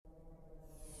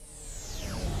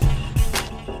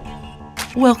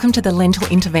Welcome to the Lentil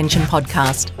Intervention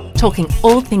Podcast, talking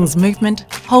all things movement,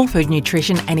 whole food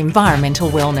nutrition and environmental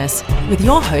wellness with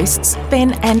your hosts,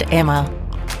 Ben and Emma.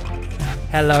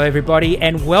 Hello everybody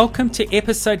and welcome to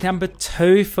episode number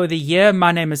 2 for the year.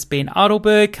 My name is Ben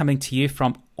Adelberg, coming to you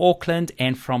from Auckland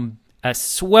and from a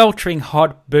sweltering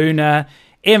hot Boona,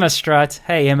 Emma Strutt.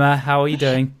 Hey Emma, how are you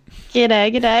doing?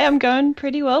 G'day. I'm going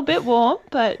pretty well. Bit warm,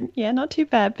 but yeah, not too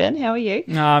bad, Ben. How are you?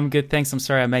 No, I'm good, thanks. I'm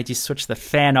sorry I made you switch the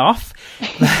fan off.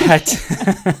 But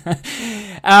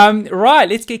right,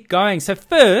 let's get going. So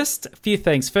first, a few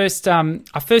things. First, our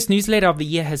first newsletter of the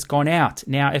year has gone out.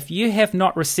 Now, if you have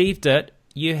not received it,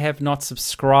 you have not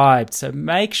subscribed. So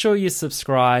make sure you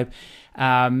subscribe,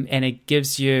 and it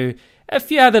gives you a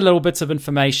few other little bits of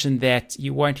information that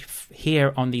you won't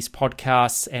hear on these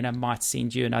podcasts, and it might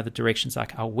send you in other directions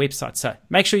like our website. So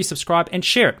make sure you subscribe and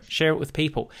share it with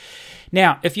people.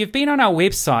 Now, if you've been on our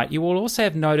website, you will also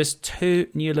have noticed 2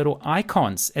 new little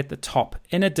icons at the top,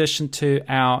 in addition to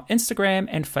our Instagram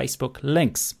and Facebook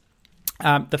links.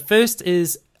 The first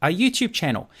is our YouTube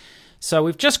channel. So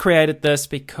we've just created this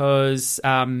because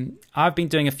I've been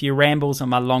doing a few rambles on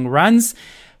my long runs,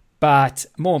 but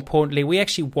more importantly, we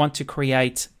actually want to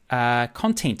create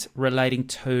content relating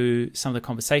to some of the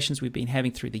conversations we've been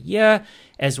having through the year,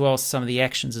 as well as some of the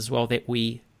actions as well that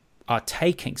we are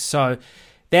taking. So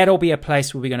that'll be a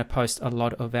place where we're going to post a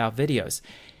lot of our videos.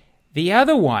 The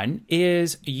other one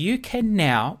is you can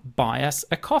now buy us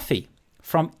a coffee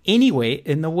from anywhere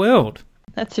in the world.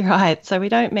 That's right. So we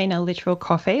don't mean a literal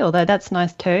coffee, although that's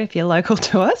nice too if you're local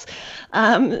to us.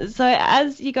 So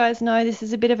as you guys know, this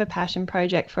is a bit of a passion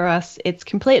project for us. It's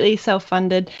completely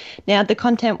self-funded. Now, the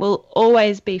content will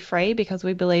always be free because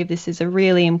we believe this is a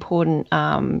really important,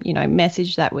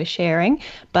 message that we're sharing.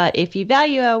 But if you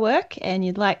value our work and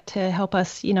you'd like to help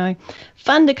us,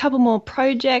 fund a couple more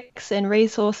projects and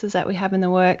resources that we have in the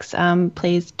works,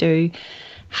 please do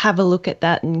have a look at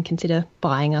that and consider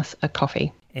buying us a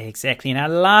coffee. Exactly. And our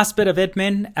last bit of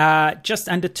admin, just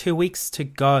under 2 weeks to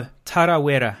go.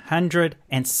 Tarawera,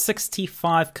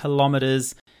 165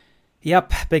 kilometers.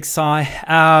 Yep, big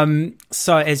sigh.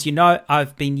 So as you know,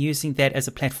 I've been using that as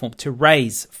a platform to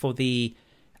raise for the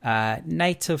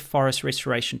Native Forest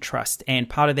Restoration Trust. And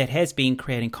part of that has been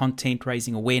creating content,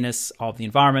 raising awareness of the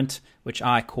environment, which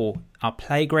I call our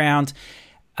playground.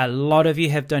 A lot of you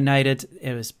have donated.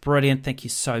 It was brilliant. Thank you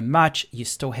so much. You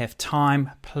still have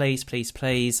time. Please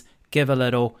give a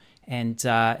little, and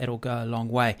it'll go a long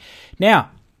way. Now,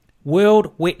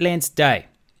 World Wetlands Day.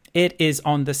 It is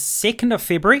on the 2nd of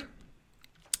February.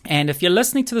 And if you're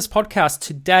listening to this podcast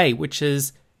today, which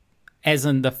is as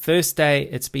in the first day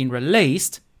it's been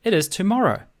released, it is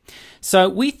tomorrow. So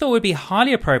we thought it would be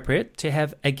highly appropriate to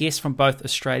have a guest from both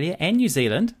Australia and New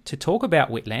Zealand to talk about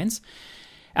wetlands.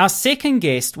 Our second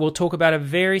guest will talk about a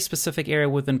very specific area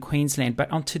within Queensland, but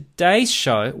on today's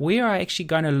show, we are actually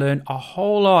going to learn a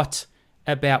whole lot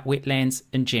about wetlands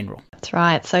in general. That's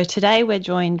right. So today we're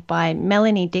joined by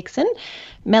Melanie Dixon.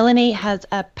 Melanie has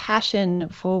a passion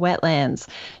for wetlands.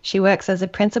 She works as a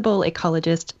principal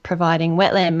ecologist, providing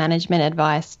wetland management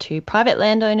advice to private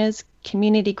landowners,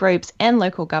 community groups, and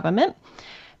local government.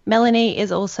 Melanie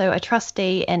is also a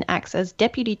trustee and acts as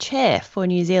deputy chair for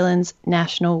New Zealand's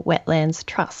National Wetlands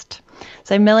Trust.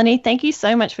 So Melanie, thank you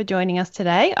so much for joining us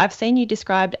today. I've seen you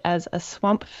described as a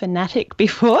swamp fanatic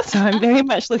before, so I'm very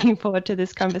much looking forward to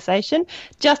this conversation,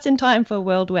 just in time for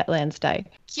World Wetlands Day.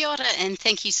 Kia ora, and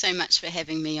thank you so much for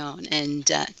having me on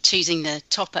and choosing the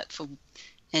topic for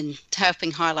and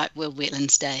helping highlight World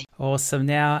Wetlands Day. Awesome.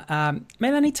 Now,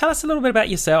 Melanie, tell us a little bit about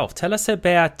yourself. Tell us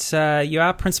about, you are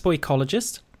a principal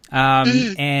ecologist.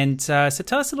 And so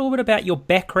tell us a little bit about your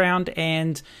background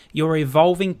and your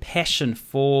evolving passion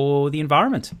for the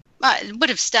environment. It would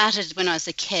have started when I was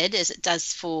a kid, as it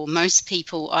does for most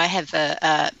people. I have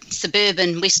a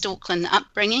suburban West Auckland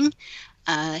upbringing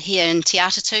here in Te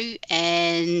Atatu,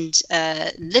 and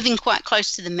living quite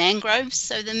close to the mangroves.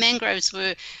 So the mangroves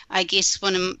were, I guess,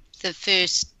 one of the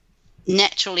first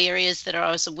natural areas that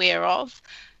I was aware of.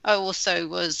 I also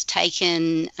was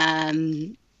taken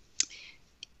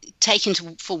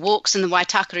for walks in the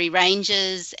Waitakere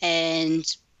Ranges, and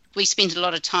we spent a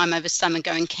lot of time over summer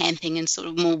going camping in sort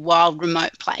of more wild,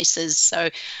 remote places. So,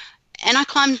 and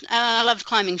I loved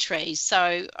climbing trees.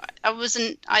 So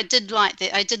I did like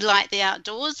the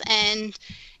outdoors, and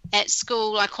at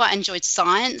school I quite enjoyed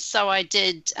science. So I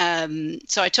took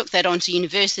that on to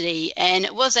university, and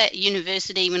it was at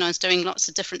university when I was doing lots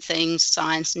of different things,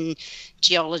 science and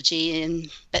geology and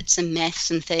bits and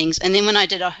maths and things. And then when I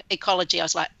did ecology, I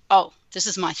was like, oh, this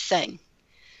is my thing.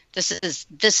 this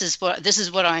is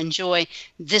what I enjoy.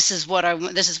 This is what I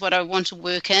want to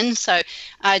work in. So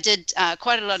I did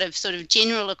quite a lot of sort of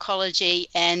general ecology,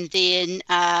 and then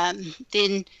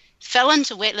fell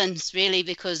into wetlands really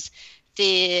because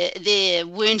there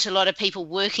weren't a lot of people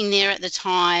working there at the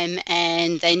time,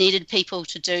 and they needed people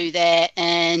to do that.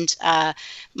 And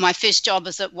my first job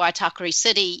was at Waitakere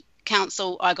City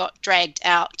Council. I got dragged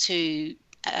out to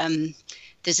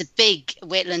there's a big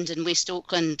wetland in West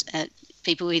Auckland.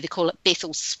 People either call it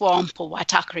Bethel Swamp or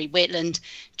Waitakere Wetland.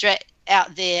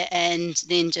 Out there, and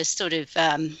then just sort of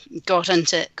got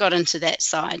into that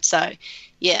side. So,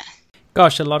 yeah.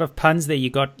 Gosh, a lot of puns there.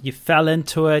 You fell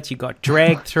into it. You got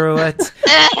dragged through it.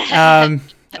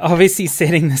 Obviously,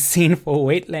 setting the scene for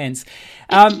wetlands.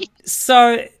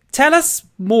 So, tell us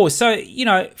more. So,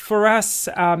 for us,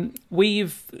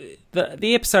 we've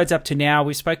the episodes up to now,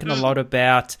 we've spoken a lot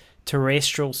about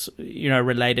terrestrial,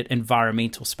 related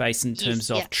environmental space in terms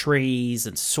of trees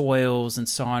and soils and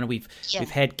so on. We've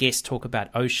had guests talk about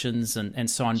oceans and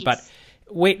so on, but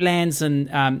wetlands and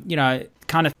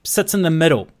kind of sits in the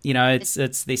middle. It's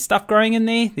there's stuff growing in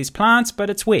there, there's plants, but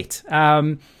it's wet.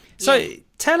 So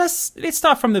tell us, let's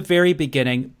start from the very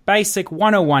beginning, basic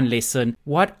 101 lesson.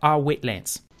 What are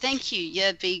wetlands? Thank you. Yeah,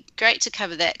 it'd be great to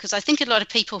cover that, because I think a lot of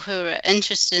people who are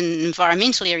interested in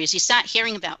environmental areas, you start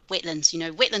hearing about wetlands.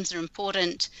 Wetlands are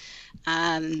important,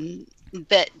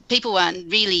 but people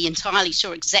aren't really entirely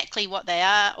sure exactly what they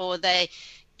are, or they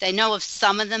know of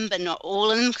some of them, but not all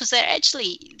of them, because they're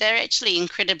actually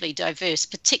incredibly diverse,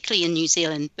 particularly in New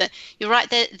Zealand. But you're right,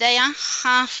 they are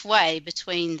halfway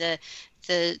between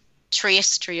the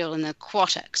terrestrial and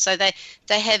aquatic. So they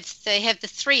have the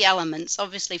three elements.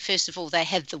 Obviously, first of all, they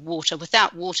have the water.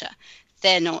 Without water,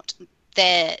 they're not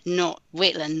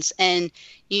wetlands. And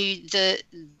the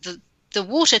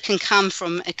water can come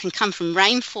from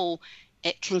rainfall.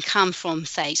 It can come from,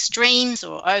 say, streams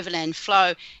or overland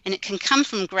flow, and it can come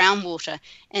from groundwater.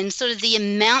 And sort of the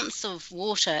amounts of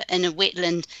water in a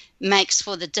wetland makes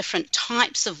for the different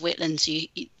types of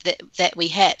wetlands that we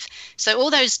have. So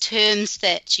all those terms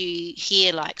that you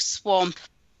hear, like swamp,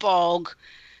 bog,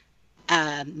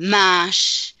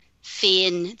 marsh,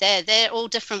 fen, they're all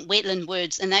different wetland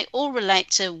words, and they all relate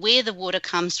to where the water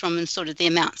comes from and sort of the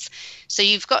amounts. So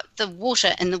you've got the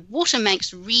water, and the water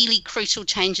makes really crucial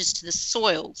changes to the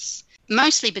soils,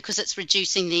 mostly because it's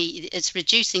reducing the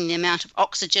amount of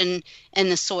oxygen in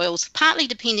the soils, partly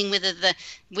depending whether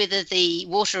the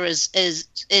water is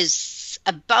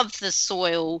above the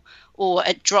soil or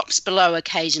it drops below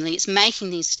occasionally. It's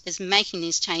making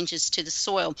these changes to the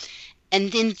soil. And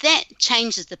then that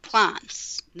changes the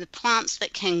plants. The plants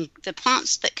that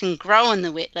can grow in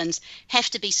the wetlands have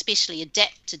to be specially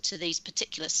adapted to these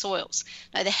particular soils.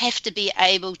 Now, they have to be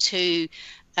able to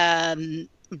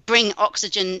bring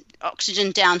oxygen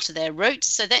down to their roots.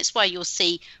 So that's why you'll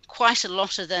see quite a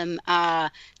lot of them are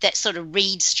that sort of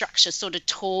reed structure, sort of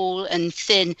tall and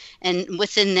thin, and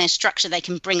within their structure they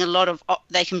can bring a lot of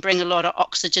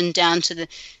oxygen down to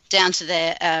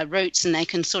their roots, and they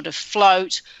can sort of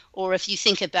float. Or if you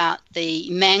think about the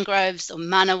mangroves or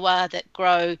manawa that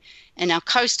grow in our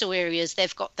coastal areas,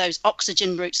 they've got those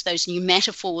oxygen roots, those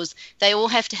pneumatophores. They all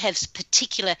have to have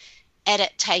particular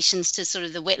adaptations to sort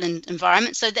of the wetland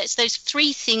environment. So that's those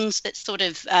three things that sort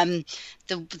of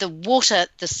the water,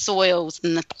 the soils,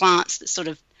 and the plants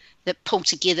that pull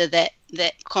together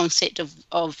that concept of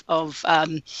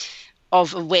a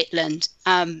wetland.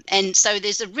 And so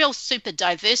there's a real super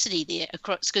diversity there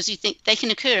across, because you think they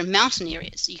can occur in mountain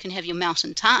areas. You can have your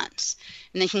mountain tarns,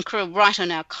 and they can occur right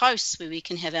on our coasts where we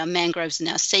can have our mangroves and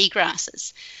our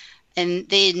seagrasses. And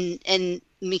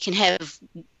we can have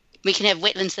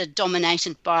wetlands that are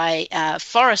dominated by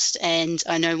forest, and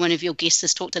I know one of your guests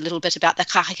has talked a little bit about the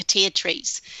kahikatea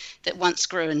trees that once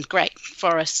grew in great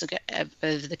forests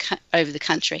over the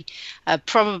country.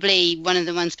 Probably one of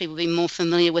the ones people will be more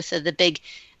familiar with are the big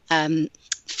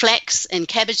flax and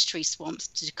cabbage tree swamps,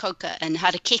 Te Koka and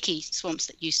Harakeke swamps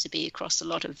that used to be across a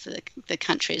lot of the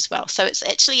country as well. So it's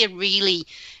actually a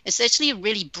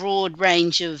really broad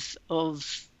range of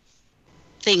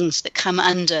things that come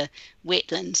under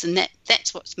wetlands, and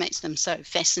that's what makes them so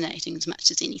fascinating as much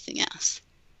as anything else.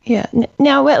 Yeah.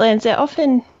 Now, wetlands, they're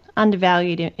often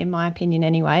undervalued, in my opinion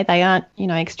anyway. They aren't,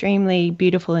 extremely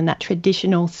beautiful in that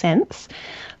traditional sense,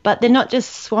 but they're not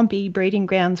just swampy breeding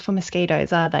grounds for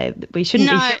mosquitoes, are they? We shouldn't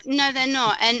be no, they're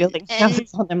not. And building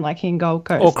houses on them like in Gold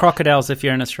Coast. Or crocodiles if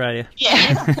you're in Australia.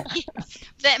 Yeah.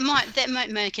 That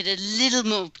might make it a little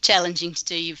more challenging to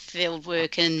do your field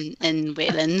work in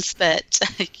wetlands, but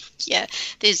yeah,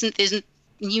 there's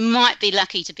you might be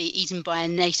lucky to be eaten by a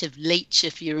native leech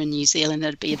if you're in New Zealand.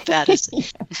 That'd be about as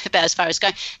far as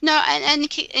going. No, and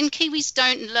Kiwis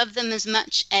don't love them as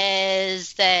much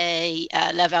as they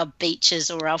love our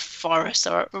beaches or our forests.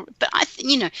 But I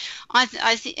think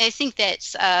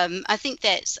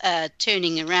that's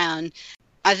turning around.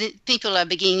 I think people are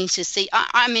beginning to see.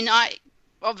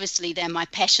 Obviously they're my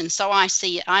passion, so I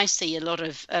see a lot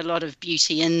of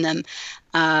beauty in them,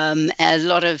 a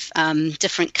lot of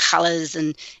different colours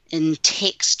and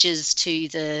textures to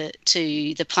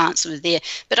the plants that are there.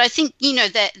 But I think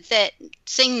that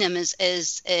seeing them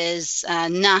as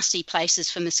nasty places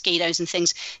for mosquitoes and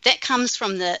things, that comes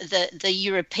from the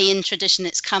European tradition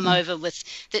that's come over with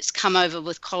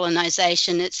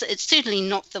colonisation. It's certainly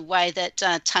not the way that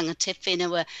tangata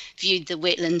whenua viewed the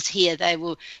wetlands here. They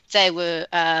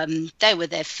were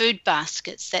their food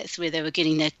baskets. That's where they were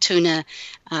getting their tuna,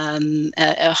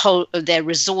 their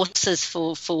resources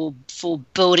for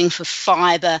building, for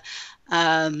fibre.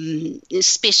 There were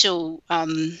special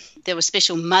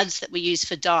muds that were used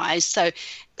for dyes. So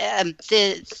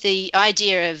the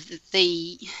idea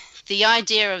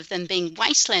of them being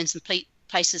wastelands and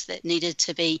places that needed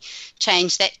to be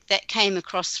changed, that came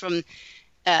across from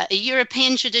a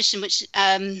European tradition, which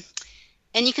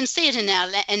and you can see it in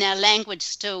our language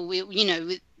still.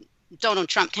 Donald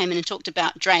Trump came in and talked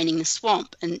about draining the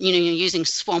swamp, and you're using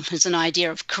swamp as an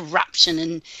idea of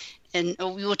corruption, and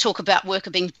we will talk about worker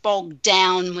being bogged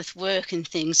down with work and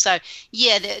things. So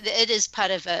yeah, it is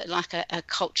part of a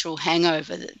cultural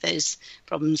hangover, that there's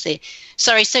problems there.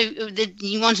 Sorry, so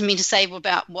you wanted me to say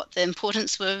about what the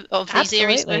importance of these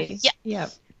areas were? Yeah.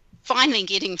 Finally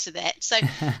getting to that. So,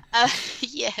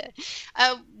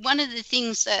 one of the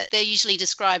things that they're usually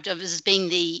described of as being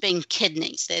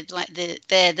kidneys. They're like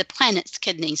they're the planet's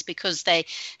kidneys, because they're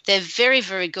very,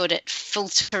 very good at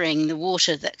filtering the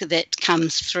water that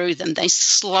comes through them. They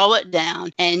slow it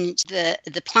down, and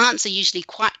the plants are usually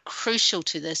quite crucial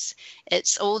to this.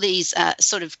 It's all these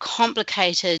sort of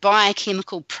complicated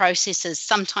biochemical processes,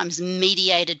 sometimes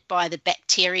mediated by the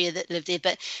bacteria that live there,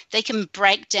 but they can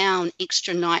break down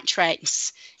extra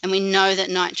nitrates, and we know that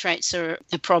nitrates are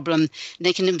a problem.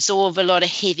 They can absorb a lot of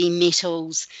heavy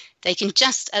metals. They can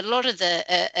a lot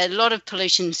of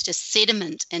pollution's just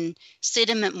sediment, and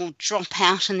sediment will drop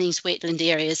out in these wetland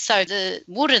areas. So the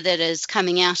water that is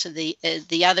coming out of the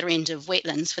other end of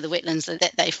wetlands, for the wetlands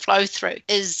that they flow through,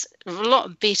 is a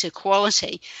lot better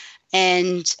quality.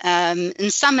 And in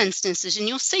some instances, and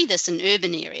you'll see this in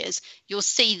urban areas, you'll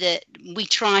see that we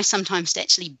try sometimes to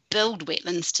actually build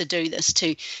wetlands to do this,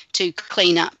 to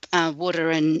clean up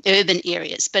water in urban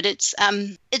areas. But it's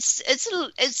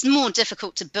more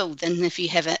difficult to build than if you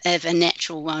have a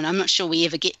natural one. I'm not sure we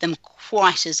ever get them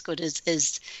quite as good as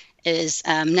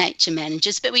nature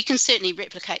manages, but we can certainly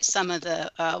replicate some of the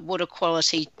water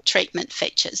quality treatment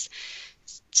features.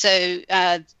 So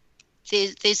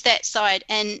there's that side,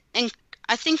 and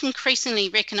I think increasingly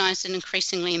recognised and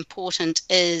increasingly important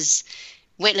is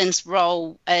wetlands'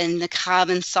 role in the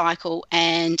carbon cycle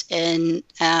and in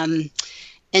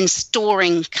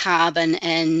storing carbon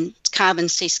and carbon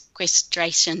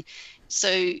sequestration.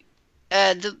 So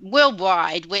the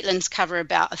worldwide, wetlands cover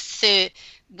about a third.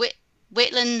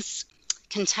 Wetlands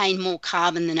contain more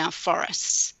carbon than our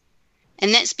forests.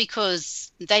 And that's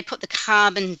because they put the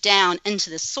carbon down into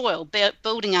the soil,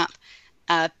 building up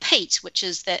peat, which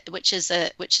is a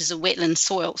wetland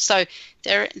soil. So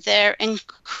they're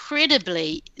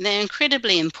incredibly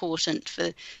important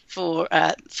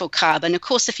for carbon. Of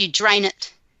course, if you drain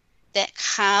it, that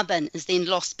carbon is then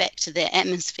lost back to the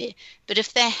atmosphere. But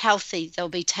if they're healthy, they'll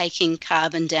be taking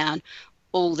carbon down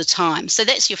all the time. So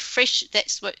that's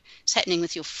what's happening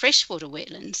with your freshwater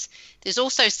wetlands. There's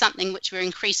also something which we're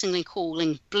increasingly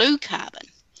calling blue carbon,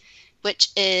 which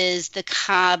is the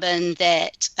carbon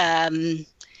that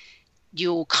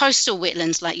your coastal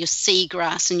wetlands, like your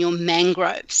seagrass and your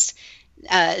mangroves,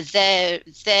 they're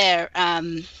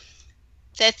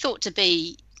thought to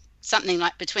be something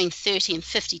like between 30 and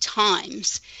 50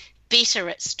 times better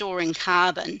at storing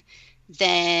carbon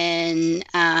than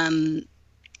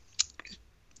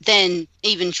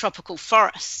even tropical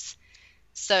forests.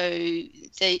 So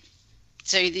the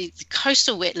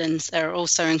coastal wetlands are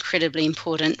also incredibly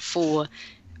important for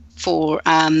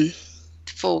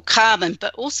carbon,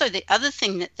 but also the other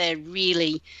thing that they're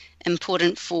really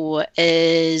important for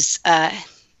is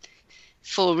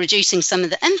for reducing some of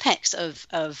the impacts of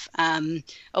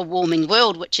a warming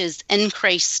world, which is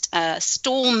increased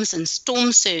storms and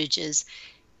storm surges.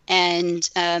 And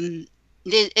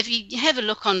if you have a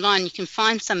look online, you can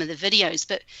find some of the videos,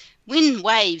 but when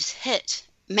waves hit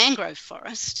mangrove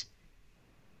forest,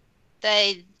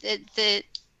 the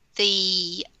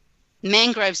the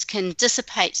mangroves can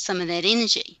dissipate some of that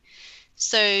energy.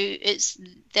 So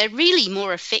they're really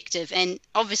more effective and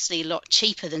obviously a lot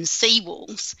cheaper than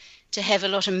seawalls to have a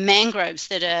lot of mangroves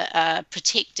that are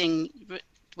protecting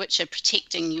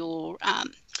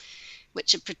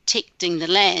the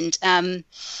land.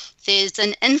 There's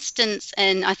an instance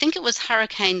in, I think it was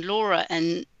Hurricane Laura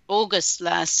in August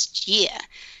last year,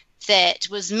 that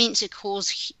was meant to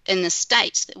cause, in the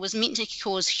States, that was meant to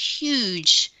cause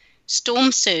huge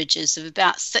storm surges of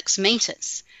about 6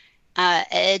 meters.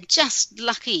 Just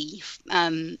lucky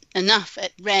enough,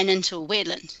 it ran into a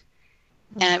wetland,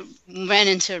 ran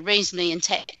into a reasonably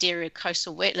intact area of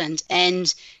coastal wetland,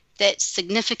 and that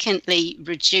significantly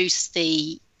reduced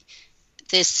the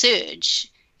surge.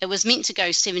 It was meant to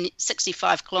go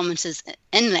 65 kilometres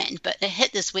inland, but it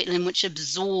hit this wetland which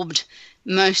absorbed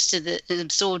most of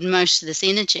this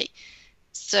energy.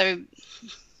 So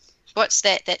what's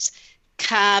that? That's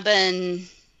carbon,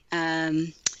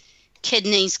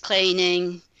 kidneys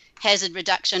cleaning, hazard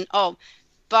reduction. Oh,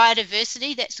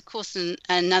 biodiversity, that's of course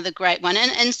another great one.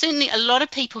 And certainly a lot of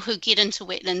people who get into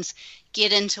wetlands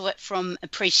get into it from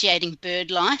appreciating bird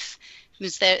life,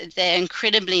 because they're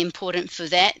incredibly important for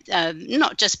that.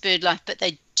 Not just bird life, but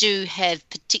they do have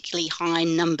particularly high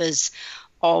numbers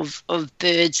of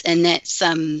birds, and that's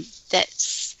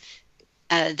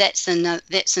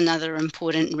another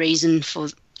important reason for.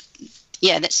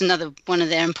 Yeah, that's another one of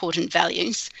their important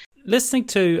values. Listening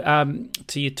to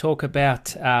you talk about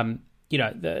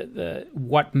the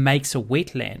what makes a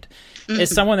wetland, as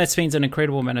someone that spends an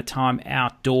incredible amount of time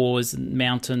outdoors and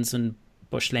mountains and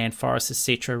bushland, forests,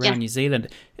 etc. around New Zealand,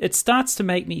 it starts to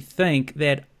make me think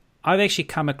that I've actually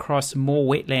come across more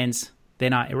wetlands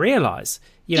than I realise.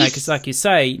 Because like you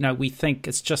say, we think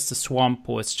it's just a swamp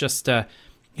or it's just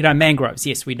mangroves.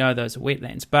 Yes, we know those are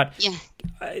wetlands, but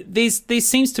there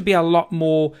seems to be a lot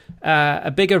more,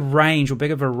 a bigger range or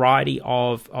bigger variety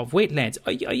of wetlands.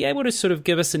 Are you able to sort of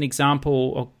give us an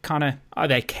example of are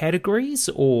they categories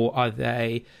or are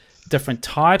they different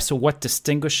types, or what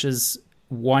distinguishes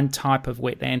one type of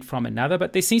wetland from another?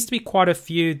 But there seems to be quite a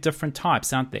few different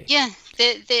types, aren't there? Yeah,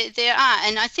 there are,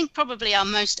 and I think probably our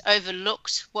most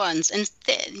overlooked ones, and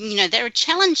they're a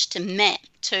challenge to map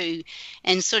too,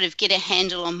 and sort of get a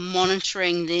handle on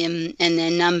monitoring them and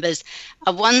their numbers,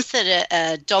 are ones that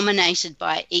are dominated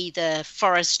by either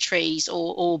forest trees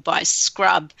or by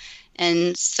scrub.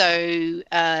 And so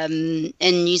in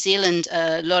New Zealand,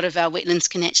 a lot of our wetlands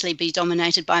can actually be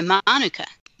dominated by manuka.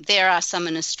 There are some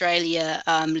in Australia,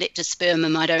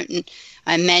 leptospermum.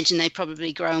 I imagine they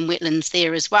probably grow in wetlands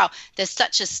there as well. There's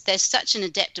such an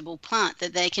adaptable plant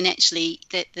that they can actually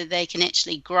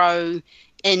grow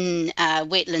in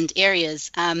wetland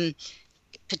areas,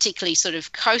 particularly sort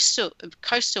of coastal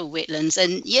wetlands.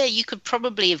 And you could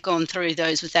probably have gone through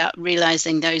those without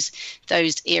realizing those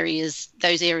areas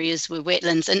were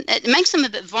wetlands. And it makes them a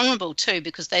bit vulnerable too,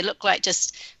 because they look like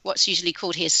just what's usually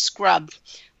called here scrub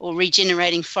or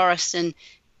regenerating forest, and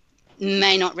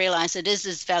may not realize it is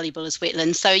as valuable as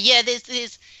wetlands. So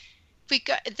we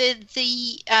got the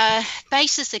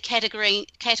basis of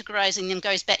categorizing them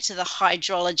goes back to the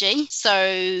hydrology. So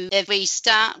if we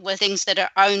start with things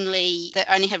that only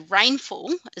have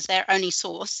rainfall as their only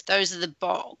source, those are the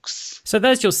bogs. So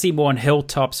those you'll see more on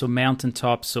hilltops or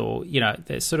mountaintops, or they're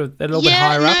a little bit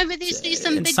higher up. Yeah, but there's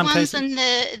some big ones, and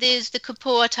there's the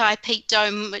Kupuatai Peak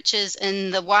Dome, which is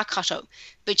in the Waikato.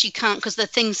 But you can't, because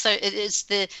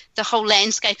the whole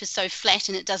landscape is so flat,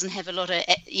 and it doesn't have a lot of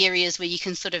areas where you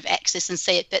can sort of access and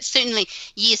see it. But certainly,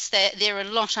 yes, there are a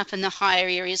lot up in the higher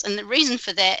areas, and the reason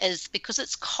for that is because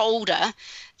it's colder.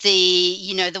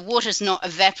 The water's not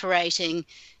evaporating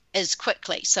as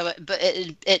quickly, so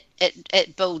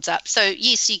it builds up. So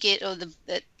yes, you get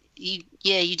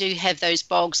you do have those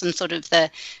bogs and sort of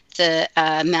the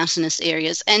mountainous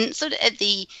areas, and sort of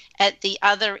at the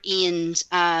other end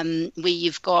where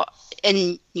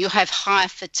you'll have higher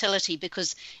fertility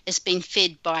because it's been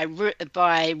fed by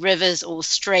rivers or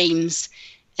streams,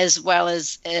 as well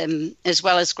as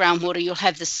groundwater. You'll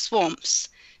have the swamps.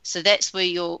 So that's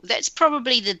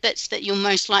probably the bits that you're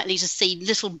most likely to see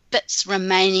little bits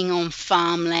remaining on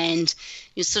farmland.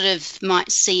 You sort of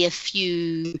might see a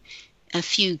few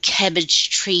cabbage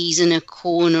trees in a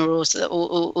corner or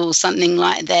something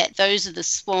like that. Those are the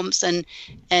swamps, and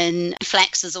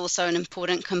flax is also an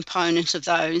important component of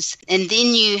those. And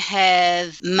then you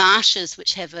have marshes,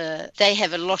 which have a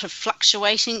lot of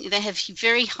fluctuating. They have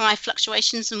very high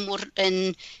fluctuations in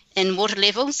water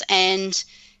levels, and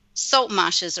Salt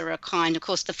marshes are a kind, of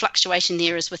course, the fluctuation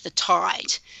there is with the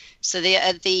tide. So for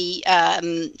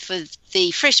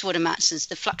the freshwater marshes,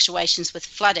 the fluctuations with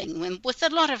flooding. With a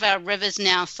lot of our rivers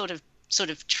now sort of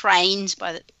trained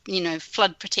by the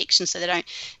flood protection, so they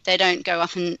don't go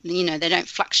up and they don't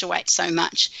fluctuate so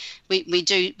much. We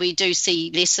do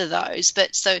see less of those,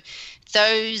 but so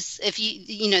those, if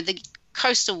the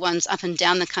coastal ones up and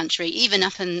down the country, even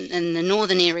up in the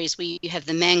northern areas where you have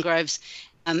the mangroves,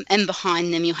 and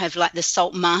behind them you'll have like the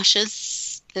salt marshes.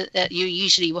 That you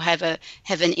usually will have an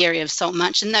area of salt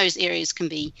marsh, and those areas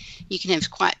you can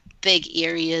have quite big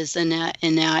areas in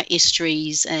our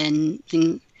estuaries and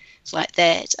things like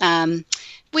that.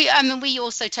 We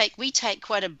also take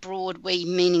quite a broad,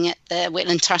 meaning at the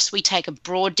Wetland Trust, we take a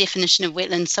broad definition of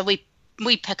wetlands. So we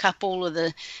pick up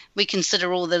we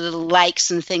consider all the little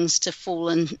lakes and things to fall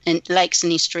in, and lakes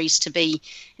and estuaries to be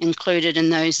included in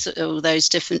those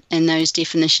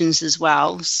definitions as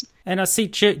well. And I see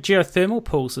geothermal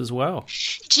pools as well.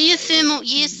 Geothermal,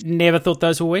 yes. Never thought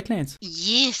those were wetlands.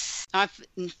 Yes.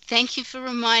 Thank you for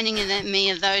reminding me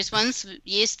of those ones.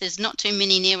 Yes, there's not too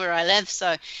many near where I live.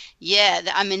 So, yeah,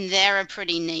 they're a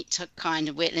pretty neat kind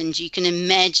of wetlands. You can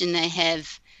imagine they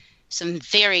have some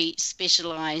very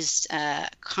specialised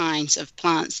kinds of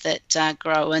plants that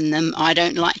grow in them. I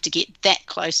don't like to get that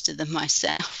close to them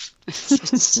myself.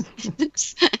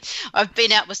 I've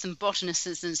been out with some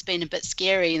botanists and it's been a bit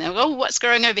scary, and they're like, oh, what's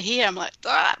growing over here? I'm like,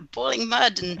 boiling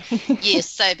mud. And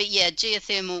yes,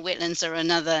 geothermal wetlands are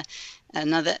another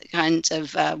kind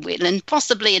of wetland,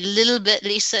 possibly a little bit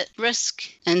less at risk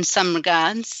in some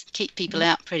regards, keep people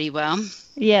out pretty well.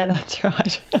 Yeah, that's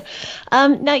right.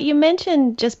 Now, you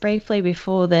mentioned just briefly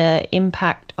before the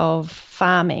impact of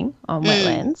farming on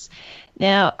wetlands.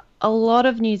 Now, a lot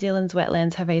of New Zealand's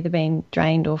wetlands have either been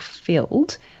drained or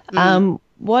filled.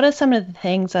 What are some of the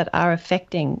things that are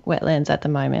affecting wetlands at the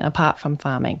moment, apart from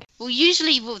farming? Well,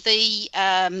 usually what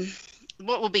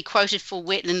will be quoted for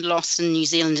wetland loss in New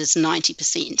Zealand is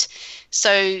 90%. So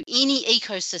any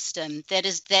ecosystem that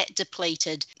is that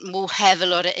depleted will have a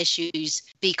lot of issues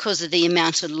because of the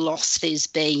amount of loss there's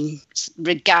been,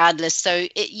 regardless. So,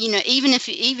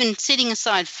 even setting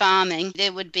aside farming,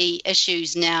 there would be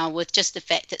issues now with just the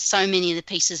fact that so many of the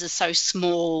pieces are so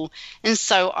small and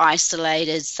so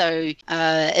isolated. So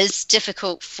it's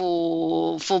difficult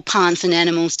for plants and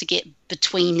animals to get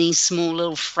between these small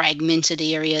little fragmented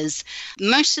areas.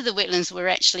 Most of the wetlands were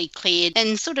actually cleared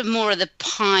in sort of more of the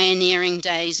pioneering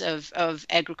days of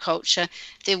agriculture.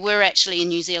 There were actually in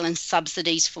New Zealand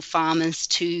subsidies for farmers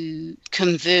to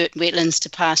convert wetlands to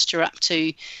pasture up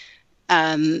to,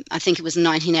 I think it was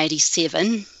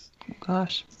 1987.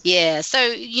 Gosh. Yeah, so,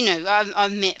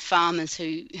 I've met farmers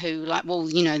who like, well,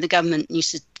 the government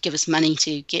used to give us money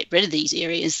to get rid of these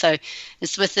areas. So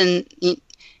it's within...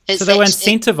 So they were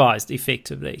incentivised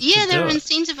effectively. Yeah, they were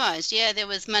incentivised. Yeah, there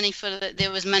was money for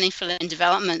land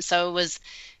development. So those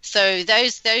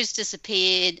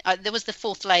disappeared. There was the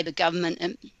fourth Labor government,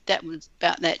 and that was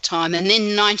about that time. And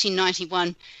then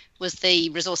 1991 was the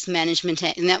Resource Management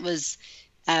Act, and that was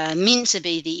meant to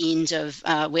be the end of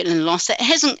wetland loss. It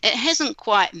hasn't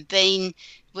quite been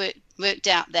worked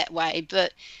out that way.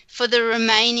 But for the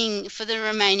remaining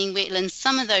wetlands,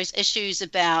 some of those issues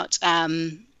about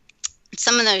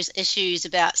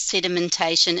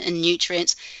sedimentation and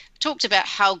nutrients. We talked about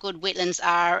how good wetlands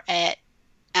are at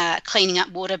cleaning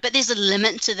up water, but there's a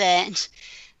limit to that.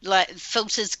 Like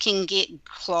filters can get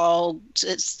clogged.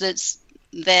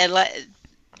 They're like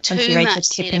too much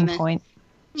sediment. Point.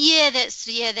 Yeah,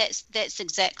 that's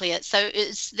exactly it. So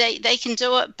they can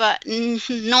do it, but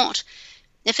not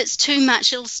if it's too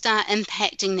much. It'll start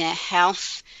impacting their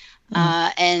health,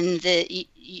 and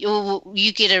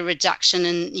you get a reduction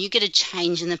and you get a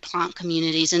change in the plant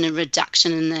communities and a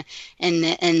reduction in their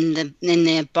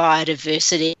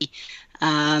biodiversity.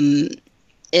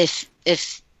 If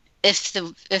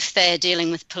they're dealing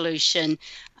with pollution,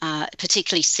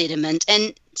 particularly sediment,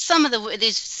 and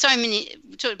there's so many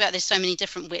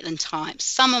different wetland types.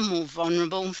 Some are more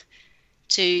vulnerable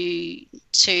to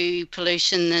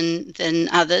pollution than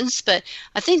others, but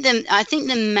I think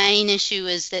the main issue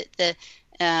is that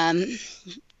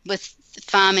with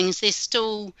farming is there's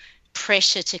still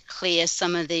pressure to clear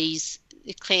some of these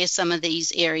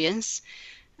areas.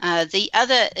 The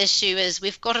other issue is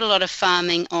we've got a lot of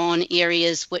farming on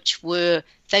areas which were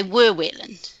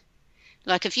wetland.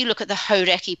 Like if you look at the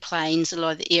Hauraki Plains, a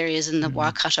lot of the areas in the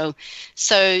Waikato,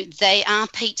 so they are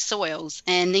peat soils,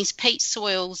 and these peat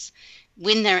soils,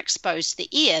 when they're exposed to the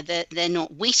air, they're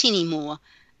not wet anymore.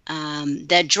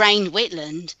 They're drained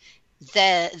wetland.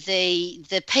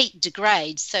 The peat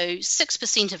degrades. So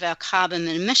 6% of our carbon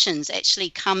emissions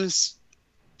actually comes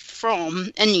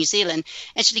from, in New Zealand,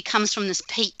 actually comes from this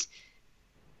peat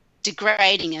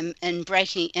degrading and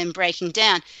breaking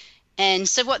down. And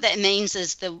so what that means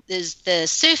is the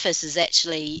surface is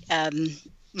actually,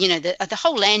 the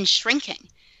whole land shrinking.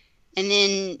 And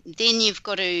then you've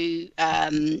got to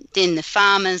then the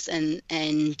farmers and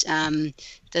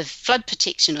the flood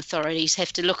protection authorities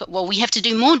have to look at, well, we have to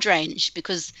do more drainage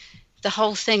because the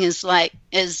whole thing is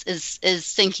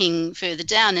sinking further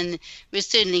down. And we're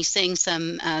certainly seeing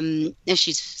some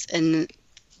issues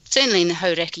certainly in the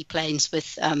Hauraki Plains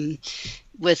with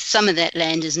some of that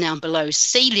land is now below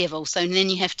sea level. So then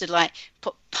you have to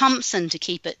put pumps in to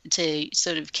keep it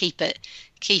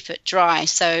dry.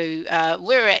 So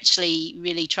we're actually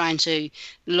really trying to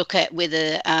look at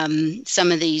whether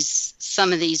some of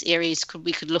these areas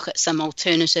we could look at some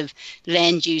alternative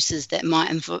land uses that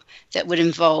would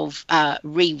involve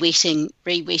re-wetting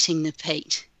the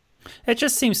peat. It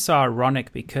just seems so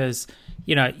ironic because,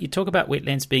 you talk about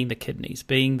wetlands being the kidneys,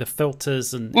 being the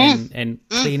filters and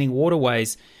cleaning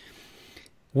waterways.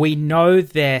 We know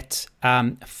that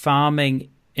farming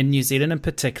in New Zealand in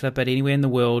particular, but anywhere in the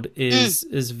world, is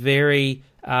very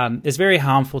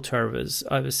harmful to our rivers.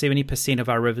 Over 70% of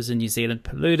our rivers in New Zealand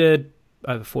polluted,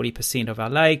 over 40% of our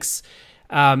lakes.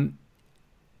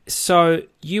 So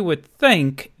you would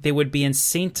think there would be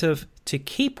incentive to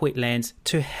keep wetlands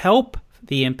to help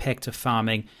the impact of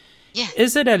farming. Yeah.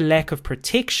 Is it a lack of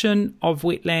protection of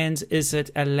wetlands? Is it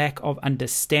a lack of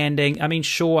understanding? I mean,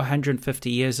 sure, 150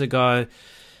 years ago,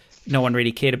 no one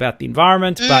really cared about the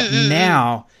environment, but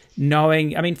now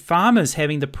farmers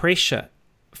having the pressure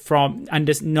from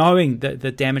knowing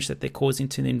the damage that they're causing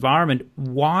to the environment,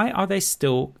 why are they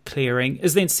still clearing?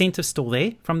 Is the incentive still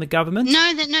there from the government?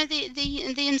 No,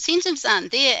 the incentives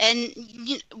aren't there, and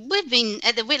we've been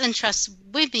at the Wetland Trust.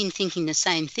 We've been thinking the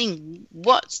same thing.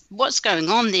 What's going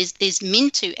on? There's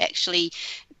meant to actually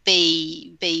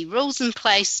be rules in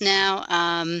place now.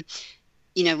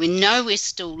 We know we're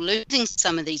still losing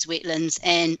some of these wetlands,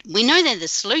 and we know they're the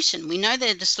solution. We know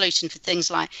they're the solution for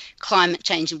things like climate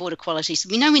change and water quality. So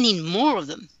we know we need more of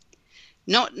them,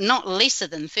 not less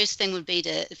of them. First thing would be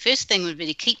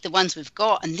to keep the ones we've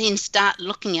got, and then start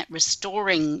looking at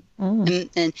restoring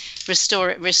and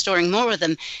restoring more of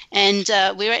them. And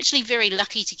we're actually very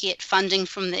lucky to get funding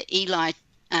from the Eli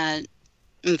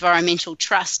Environmental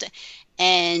Trust.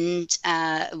 And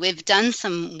we've done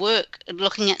some work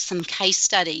looking at some case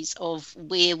studies of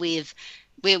where we've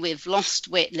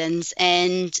lost wetlands,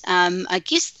 and I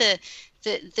guess the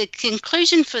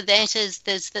conclusion for that is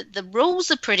that the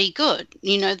rules are pretty good.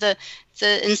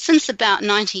 And since about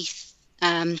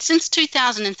since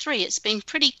 2003, it's been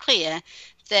pretty clear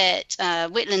that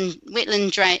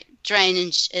wetland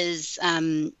drainage is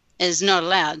not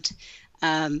allowed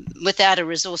without a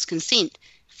resource consent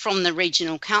from the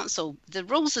regional council. The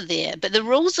rules are there, but the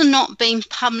rules are not being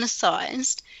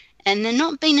publicised, and they're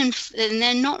not being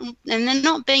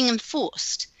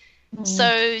enforced.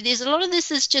 So there's a lot of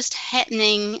this is just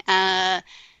happening.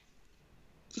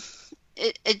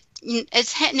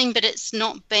 It's happening, but it's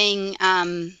not being.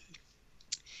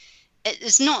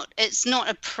 It's not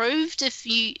approved. If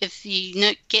you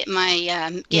get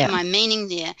my my meaning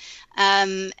there.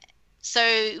 So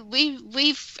we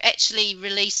will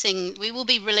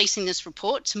be releasing this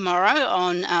report tomorrow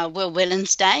on World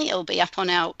Wetlands Day. It'll be up on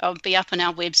our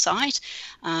website,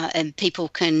 and people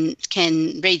can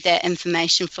read that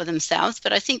information for themselves.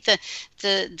 But I think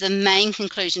the main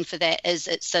conclusion for that is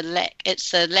it's a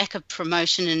lack of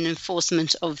promotion and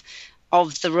enforcement of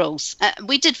the rules.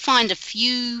 We did find a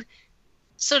few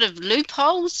sort of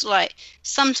loopholes. Like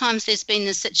sometimes there's been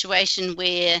the situation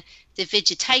where the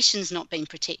vegetation's not been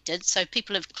protected, so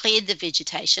people have cleared the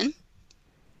vegetation,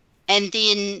 and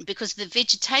then because the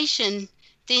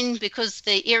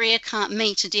area can't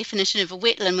meet a definition of a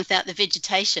wetland without the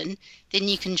vegetation, then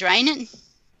you can drain it.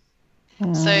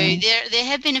 So there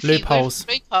have been a few loopholes,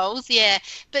 yeah.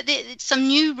 But some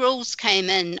new rules came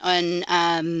in on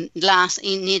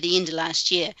near the end of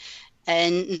last year,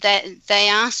 and that they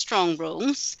are strong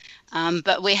rules,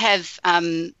 but we have.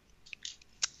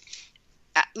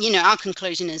 Our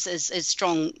conclusion is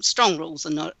strong rules are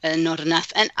not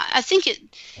enough, and I think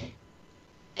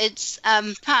it's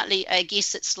partly. I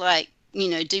guess it's like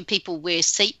do people wear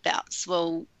seatbelts?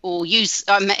 Well, or use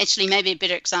actually maybe a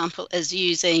better example is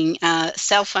using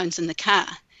cell phones in the car.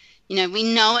 We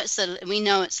know it's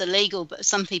illegal, but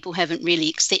some people haven't really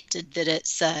accepted that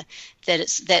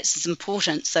that's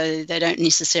important, so they don't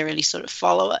necessarily sort of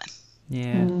follow it.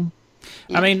 Yeah.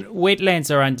 I mean, wetlands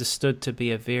are understood to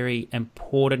be a very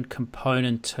important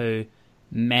component to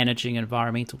managing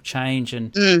environmental change,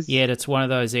 and yet it's one of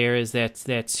those areas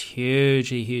that's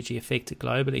hugely affected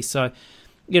globally. So,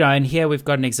 and here we've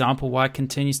got an example why it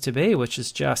continues to be, which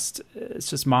is just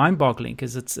mind-boggling,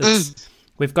 because it's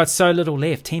we've got so little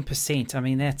left. 10%. I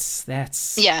mean, that's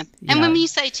yeah. And when you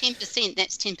say 10%,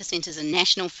 that's 10% as a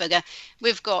national figure.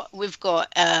 We've got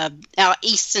our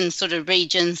eastern sort of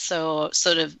regions, so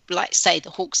sort of like say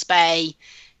the Hawke's Bay,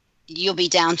 you'll be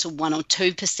down to 1 or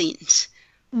 2%,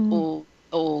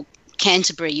 or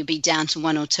Canterbury, you'll be down to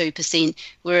 1 or 2%,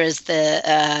 whereas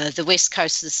the west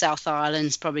coast of the South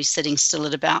Island's probably sitting still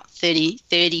at about 30%.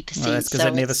 Well, that's because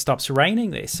it never stops raining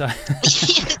there. So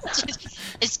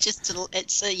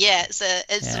it's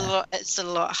a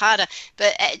lot harder.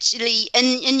 But actually,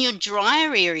 in your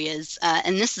drier areas,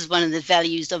 and this is one of the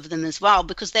values of them as well,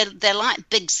 because they're like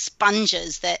big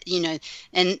sponges that and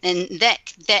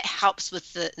that helps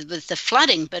with the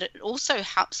flooding, but it also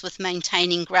helps with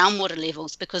maintaining groundwater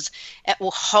levels, because it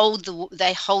will hold the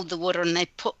water, and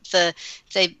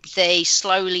they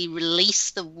slowly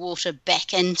release the water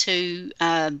back into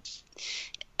the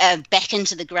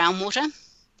groundwater.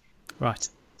 Right.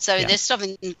 So they're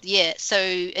stopping. Yeah. So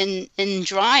in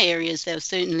dry areas, they'll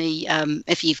certainly,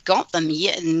 if you've got them,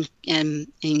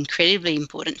 incredibly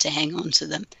important to hang on to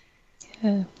them.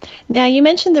 Yeah. Now, you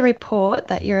mentioned the report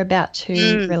that you're about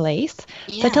to release.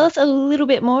 Yeah. So tell us a little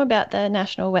bit more about the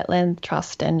National Wetland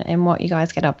Trust and what you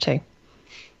guys get up to.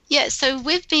 Yeah, so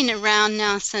we've been around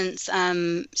now since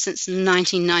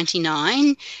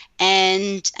 1999,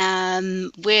 and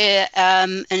we're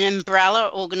an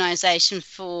umbrella organisation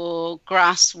for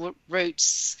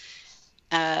grassroots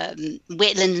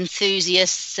wetland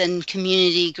enthusiasts and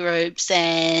community groups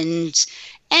and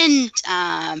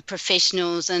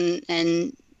professionals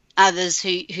and others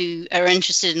who are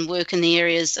interested in work in the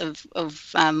areas of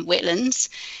wetlands.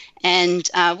 And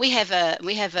we have a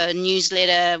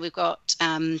newsletter. We've got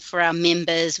for our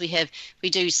members. We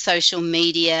do social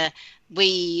media.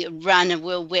 We run a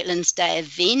World Wetlands Day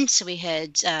event. We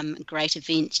had a great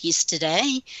event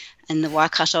yesterday in the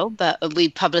Waikato, but we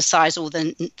publicise all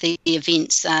the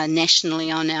events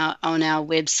nationally on our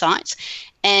website.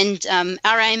 And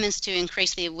our aim is to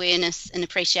increase the awareness and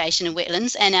appreciation of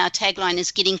wetlands. And our tagline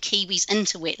is getting Kiwis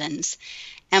into wetlands,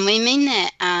 and we mean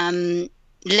that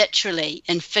literally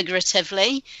and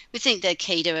figuratively. We think the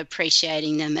key to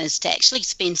appreciating them is to actually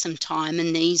spend some time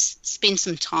in these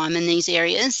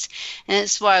areas, and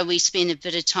that's why we spend a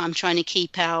bit of time trying to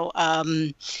keep our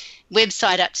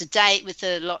website up to date with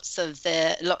lots of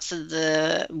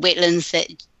the wetlands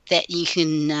that you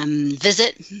can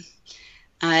visit,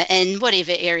 and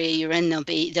whatever area you're in,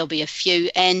 there'll be a few,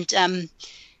 and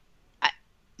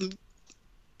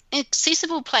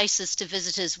accessible places to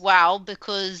visit as well,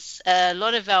 because a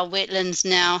lot of our wetlands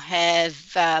now have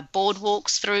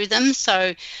boardwalks through them.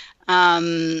 So,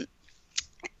 and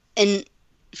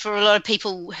for a lot of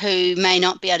people who may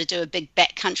not be able to do a big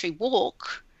backcountry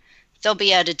walk, they'll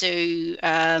be able to do,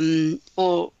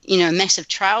 or a massive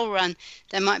trail run.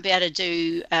 They might be able to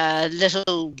do a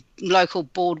little local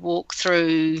boardwalk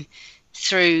through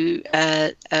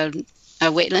a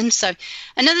wetland. So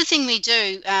another thing we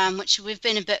do, which we've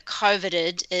been a bit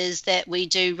coveted, is that we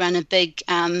do run a big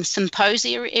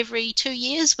symposium every 2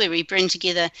 years where we bring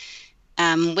together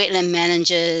wetland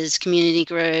managers, community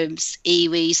groups,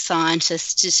 iwi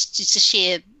scientists, just to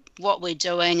share what we're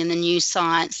doing and the new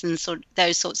science and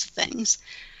those sorts of things.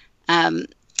 And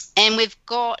we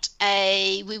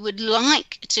would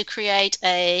like to create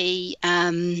a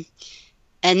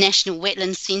National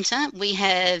Wetland Centre. We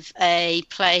have a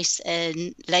place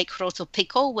in Lake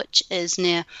Rotopiko, which is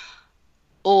near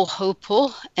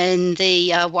Ohupo in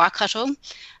the Waikato,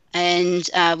 and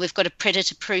we've got a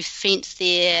predator-proof fence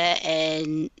there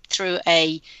and through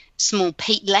a small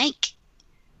peat lake,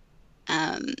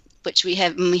 which we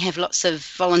have, and we have lots of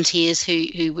volunteers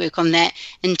who work on that.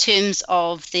 In terms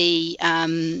of the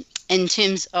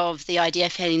idea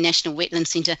of having National Wetland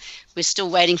Centre, we're still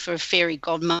waiting for a fairy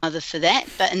godmother for that.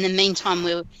 But in the meantime,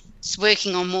 we're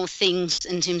working on more things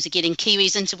in terms of getting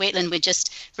Kiwis into wetland. We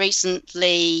just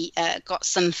recently got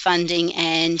some funding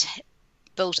and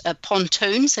built a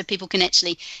pontoon so people can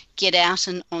actually get out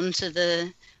and onto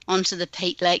the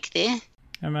peat lake there.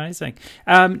 Amazing.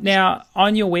 Now,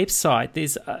 on your website,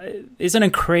 there's an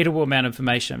incredible amount of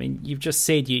information. I mean, you've just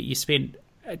said you spent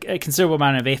a considerable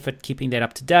amount of effort keeping that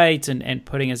up to date and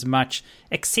putting as much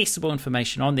accessible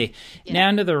information on there. Yeah. Now,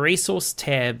 under the resource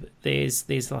tab,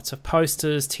 there's lots of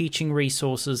posters, teaching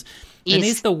resources, and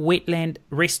there's the Wetland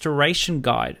Restoration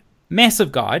Guide,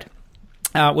 massive guide.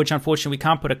 which unfortunately we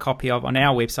can't put a copy of on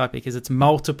our website because it's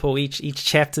multiple. Each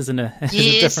chapter's in a, is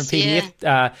a different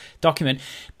PDF document.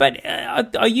 But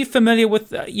are you familiar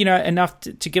with enough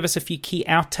to give us a few key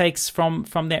outtakes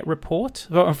from that report,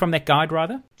 or from that guide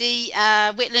rather? The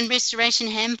Wetland Restoration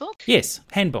Handbook. Yes,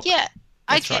 handbook. Yeah.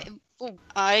 That's okay. Right. Well,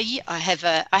 I have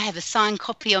a signed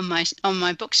copy on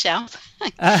my bookshelf.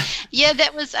 Yeah,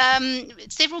 that was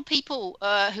several people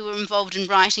who were involved in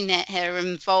writing that are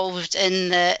involved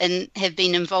and have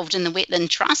been involved in the Wetland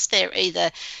Trust. They're either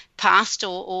past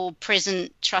or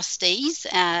present trustees.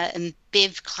 And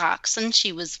Bev Clarkson,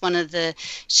 she was one of the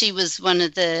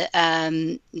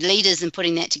leaders in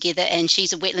putting that together, and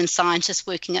she's a wetland scientist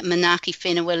working at Manaaki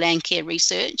Whenua Landcare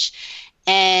Research,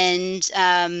 and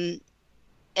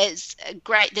it's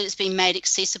great that it's been made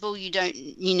accessible. You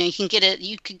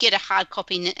could get a hard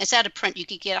copy. It's out of print. You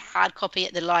could get a hard copy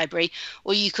at the library,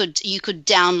 or you could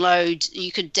download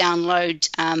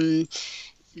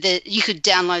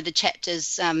the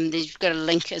chapters. You've got a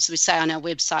link, as we say on our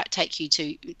website, take you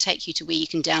to where you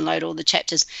can download all the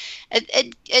chapters.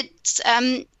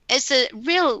 It's a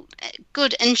real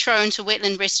good intro into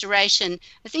wetland restoration.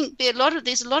 I think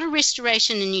there's a lot of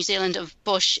restoration in New Zealand of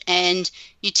bush, and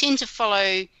you tend to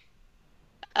follow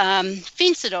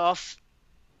fence it off,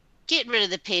 get rid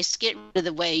of the pests, get rid of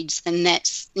the weeds, and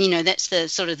that's the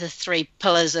sort of the three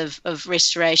pillars of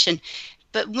restoration.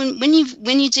 But when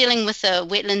you're dealing with a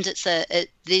wetland,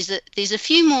 there's a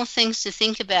few more things to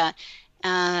think about.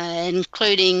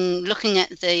 Including looking at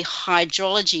the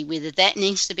hydrology, whether that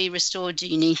needs to be restored. Do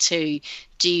you need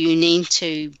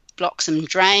to block some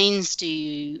drains? Do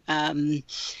you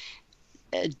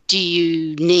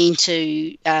need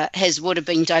to has water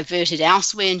been diverted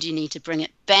elsewhere, and do you need to bring it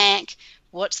back?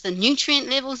 What's the nutrient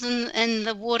levels in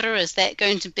the water? Is that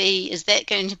going to be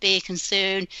a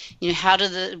concern? How do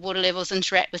the water levels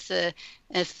interact with the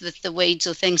weeds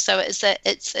or things? So it's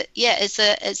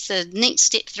a neat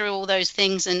step through all those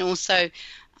things, and also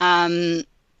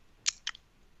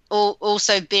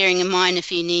bearing in mind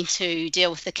if you need to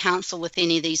deal with the council with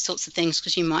any of these sorts of things,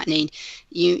 because you might need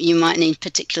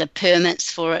particular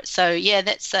permits for it. So yeah,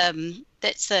 that's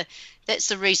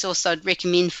a resource I'd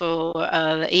recommend for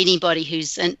anybody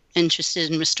who's interested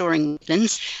in restoring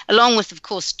wetlands, along with, of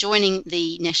course, joining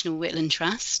the National Wetland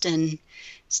Trust and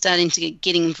starting to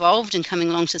getting involved and coming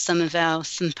along to some of our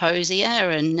symposia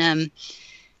and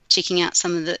checking out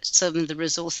some of the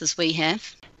resources we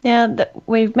have. Now,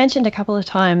 we've mentioned a couple of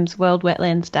times World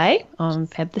Wetlands Day on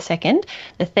Feb the 2nd.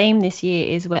 The theme this year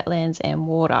is wetlands and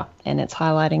water, and it's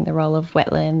highlighting the role of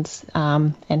wetlands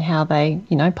and how they,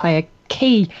 play a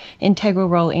key integral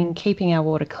role in keeping our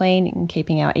water clean and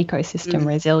keeping our ecosystem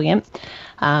resilient.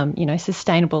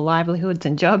 Sustainable livelihoods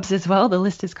and jobs as well. The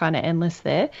list is kind of endless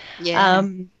there. Yeah.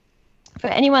 For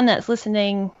anyone that's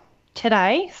listening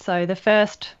today, so the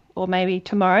 1st or maybe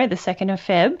tomorrow, the 2nd of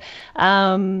Feb,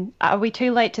 are we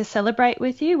too late to celebrate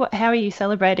with you? How are you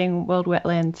celebrating World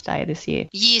Wetlands Day this year?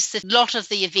 Yes, a lot of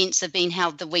the events have been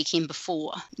held the weekend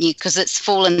before, because it's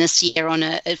fallen this year on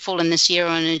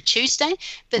a Tuesday.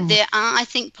 But there are, I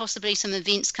think, possibly some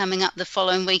events coming up the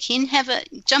following weekend.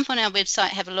 Jump on our website,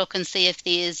 have a look, and see if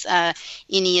there's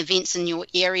any events in your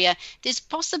area. There's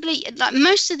possibly, like,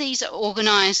 most of these are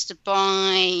organised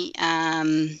by.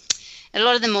 A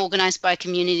lot of them are organised by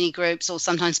community groups, or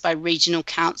sometimes by regional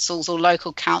councils or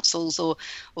local councils, or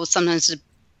sometimes the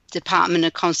Department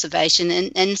of Conservation,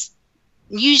 and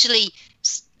usually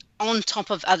on top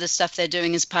of other stuff they're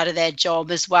doing as part of their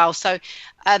job as well. So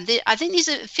I think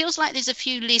it feels like there's a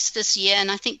few less this year, and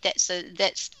I think that's a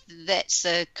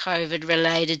COVID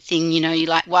related thing. You're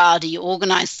like, wow, do you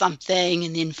organise something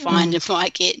and then find it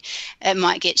might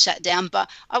get shut down?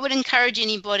 But I would encourage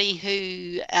anybody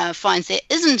who finds there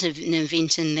isn't an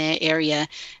event in their area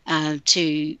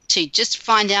to just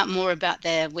find out more about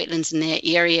their wetlands in their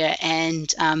area,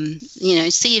 and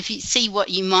see what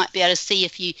you might be able to see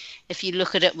if you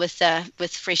look at it with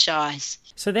fresh eyes.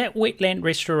 So that wetland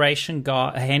restoration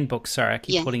handbook, sorry, I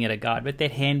keep calling it a guide, but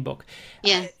that handbook,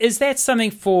 is that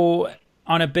something for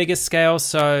on a bigger scale?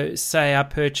 So say I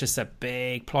purchase a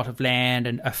big plot of land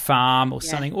and a farm or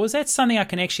something, or is that something I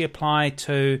can actually apply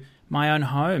to my own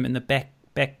home in the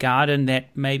back garden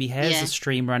that maybe has a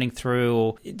stream running through,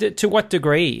 or to what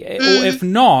degree? Or if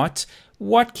not,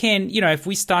 what can, if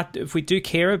we do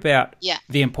care about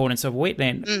the importance of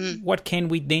wetland, what can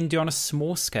we then do on a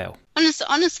small scale?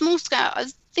 On a small scale, I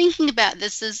was thinking about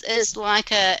this as like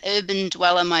a urban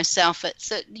dweller myself.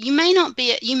 You may not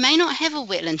have a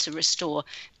wetland to restore,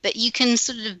 but you can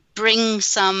sort of bring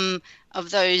some of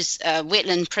those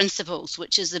wetland principles,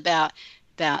 which is about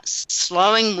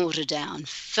slowing water down,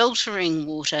 filtering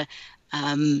water,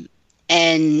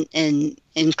 and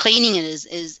cleaning it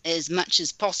as much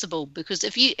as possible. Because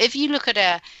if you look at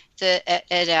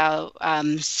our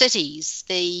cities,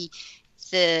 the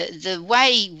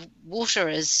way water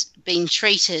is being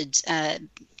treated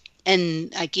in,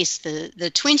 I guess, the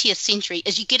 20th century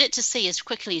is you get it to sea as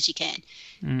quickly as you can.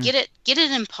 Get it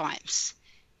in pipes,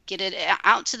 get it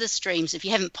out to the streams if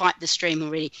you haven't piped the stream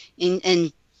already,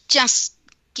 and just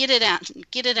get it out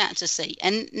to sea.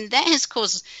 And that's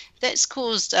caused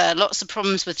lots of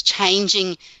problems with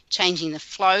changing the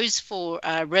flows for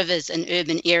rivers in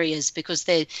urban areas, because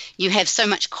you have so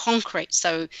much concrete,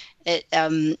 so it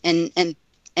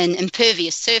and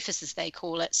impervious surfaces, they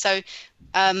call it. So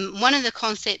one of the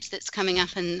concepts that's coming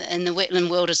up in the wetland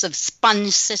world is of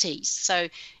sponge cities. So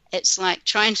it's like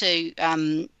trying to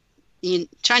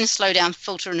slow down,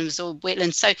 filter and absorb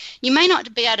wetlands. So you may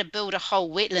not be able to build a whole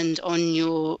wetland on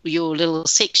your little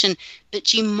section,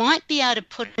 but you might be able to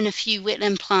put in a few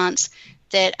wetland plants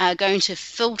that are going to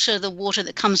filter the water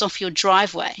that comes off your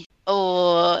driveway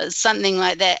or something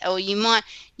like that. Or you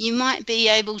might be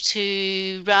able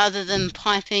to, rather than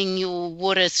piping your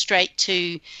water straight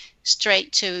to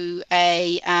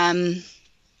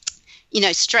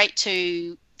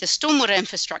the stormwater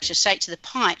infrastructure, straight to the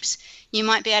pipes, you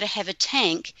might be able to have a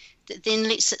tank that then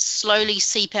lets it slowly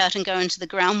seep out and go into the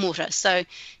groundwater. So,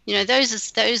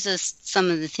 those are some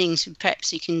of the things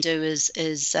perhaps you can do as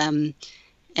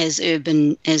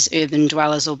urban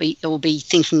dwellers or be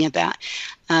thinking about.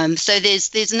 So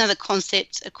there's another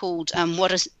concept called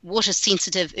water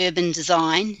sensitive urban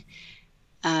design.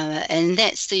 And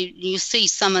that's you see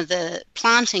some of the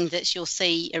planting that you'll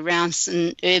see around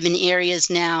some urban areas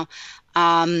now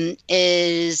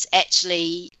is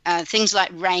actually things like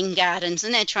rain gardens,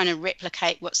 and they're trying to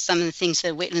replicate what some of the things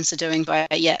that wetlands are doing by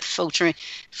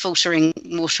filtering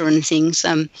water and things.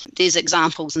 There's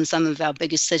examples in some of our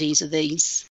biggest cities of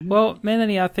these. Well,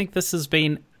 Melanie, I think this has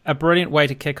been a brilliant way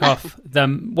to kick off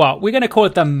we're going to call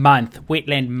it the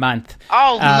Wetland Month.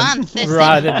 Month. That's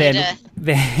rather than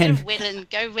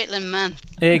go Wetland Month.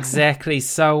 Exactly.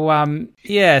 So,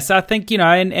 so I think,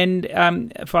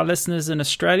 and for our listeners in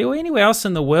Australia or anywhere else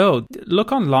in the world,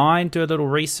 look online, do a little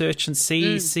research and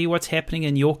see what's happening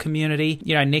in your community.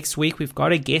 Next week we've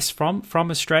got a guest from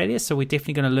Australia, so we're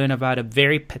definitely going to learn about a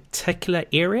very particular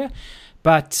area.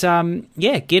 But,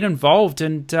 get involved.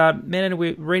 And, Melanie,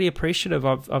 we're really appreciative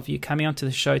of you coming onto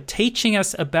the show, teaching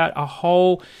us about a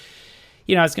whole,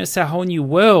 I was going to say a whole new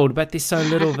world, but there's so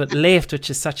little of it left,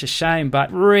 which is such a shame,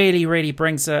 but really, really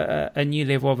brings a new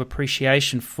level of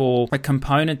appreciation for a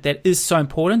component that is so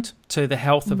important to the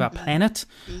health of our planet,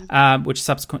 which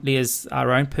subsequently is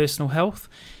our own personal health.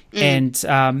 And,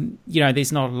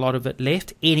 there's not a lot of it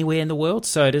left anywhere in the world.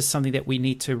 So it is something that we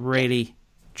need to really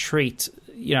treat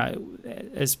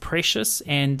as precious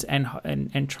and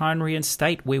try and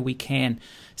reinstate where we can.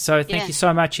 So thank you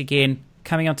so much again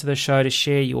coming onto the show to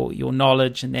share your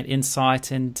knowledge and that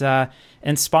insight and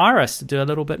inspire us to do a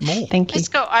little bit more. Thank you.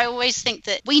 I always think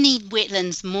that we need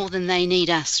wetlands more than they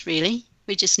need us, really.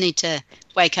 We just need to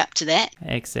wake up to that.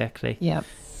 Exactly. Yep.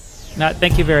 No,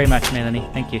 thank you very much, Melanie.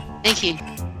 Thank you. Thank you.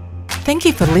 Thank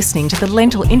you for listening to the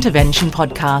Lentil Intervention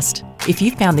podcast. If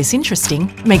you found this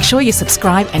interesting, make sure you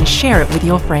subscribe and share it with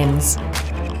your friends.